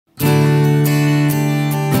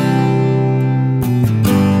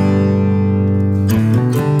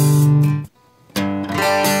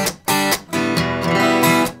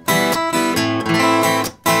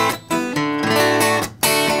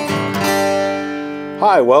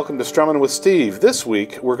Hi, welcome to Strummin' with Steve. This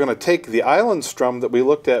week we're going to take the island strum that we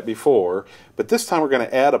looked at before, but this time we're going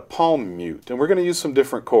to add a palm mute, and we're going to use some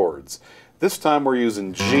different chords. This time we're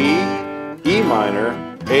using G, E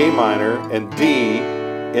minor, A minor, and D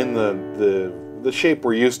in the shape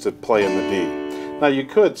we're used to playing the D. Now you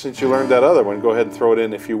could, since you learned that other one, go ahead and throw it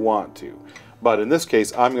in if you want to. But in this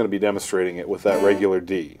case, I'm going to be demonstrating it with that regular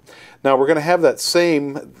D. Now we're going to have that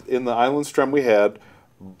same in the island strum we had,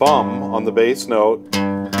 bum on the bass note.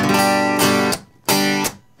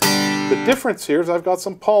 The difference here is I've got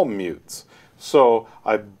some palm mutes. So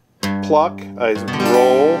I pluck, I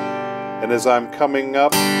roll, and as I'm coming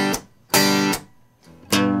up,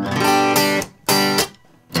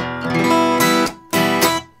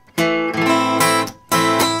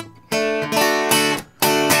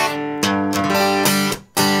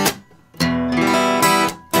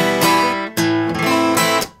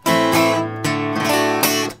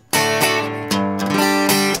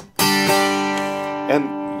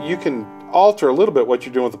 and you can alter a little bit what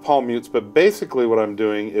you're doing with the palm mutes, but basically what I'm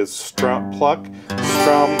doing is strum, pluck,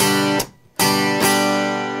 strum,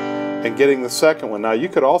 and getting the second one. Now you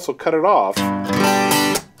could also cut it off.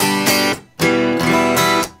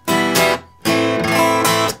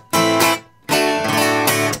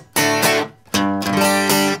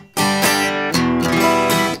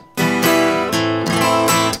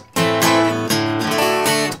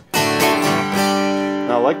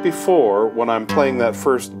 Like before, when I'm playing that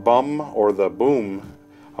first bum or the boom,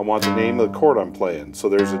 I want the name of the chord I'm playing. So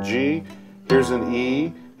there's a G, here's an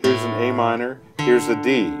E, here's an A minor, here's a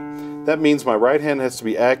D. That means my right hand has to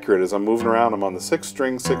be accurate as I'm moving around. I'm on the 6th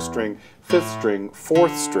string, 6th string, 5th string,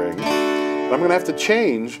 4th string. And I'm going to have to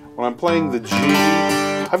change when I'm playing the G.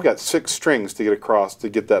 I've got 6 strings to get across to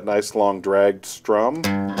get that nice long dragged strum.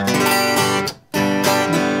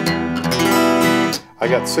 I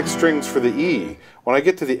got 6 strings for the E. When I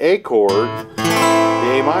get to the A chord,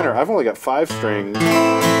 the A minor, I've only got 5 strings.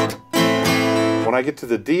 When I get to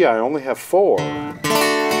the D, I only have 4.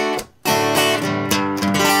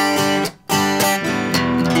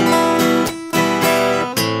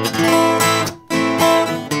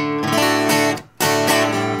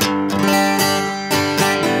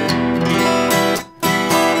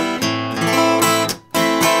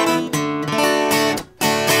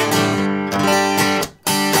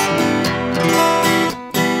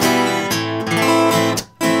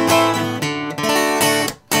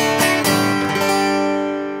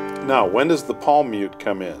 Now, when does the palm mute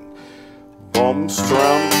come in? Boom,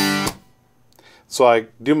 strum. So I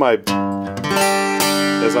do my,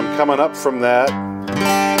 as I'm coming up from that,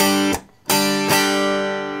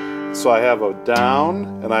 so I have a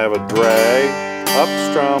down and I have a drag, up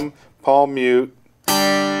strum, palm mute,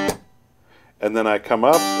 and then I come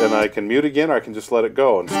up and I can mute again or I can just let it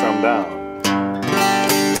go and strum down.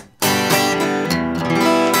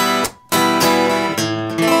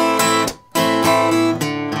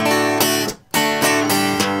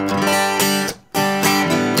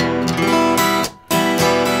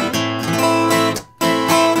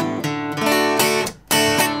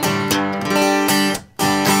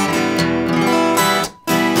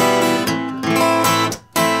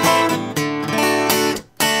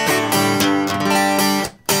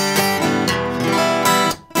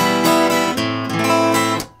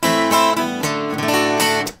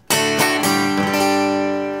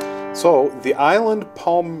 So the island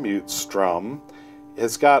palm mute strum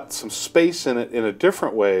has got some space in it in a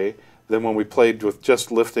different way than when we played with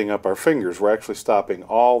just lifting up our fingers. We're actually stopping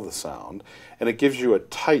all the sound, and it gives you a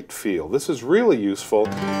tight feel. This is really useful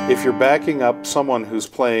if you're backing up someone who's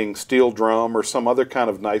playing steel drum or some other kind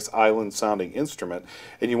of nice island sounding instrument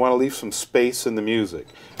and you want to leave some space in the music.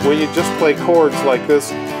 When you just play chords like this,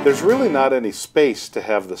 there's really not any space to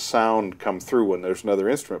have the sound come through when there's another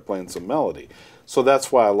instrument playing some melody. So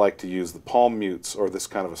that's why I like to use the palm mutes or this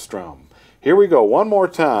kind of a strum. Here we go, one more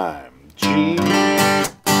time. G, E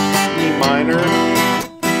minor,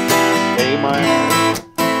 A minor,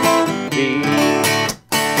 D,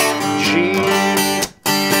 G,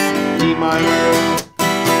 E minor,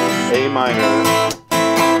 A minor,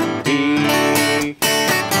 D.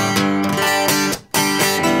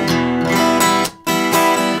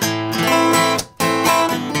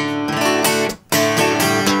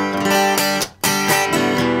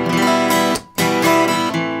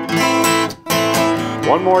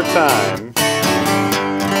 One more time.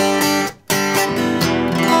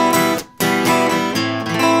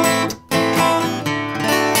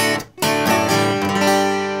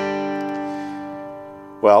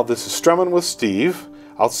 Well, this is Strummin' with Steve.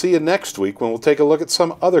 I'll see you next week when we'll take a look at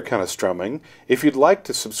some other kind of strumming. If you'd like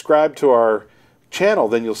to subscribe to our channel,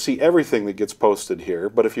 then you'll see everything that gets posted here.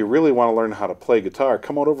 But if you really want to learn how to play guitar,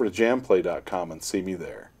 come on over to jamplay.com and see me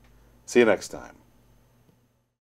there. See you next time.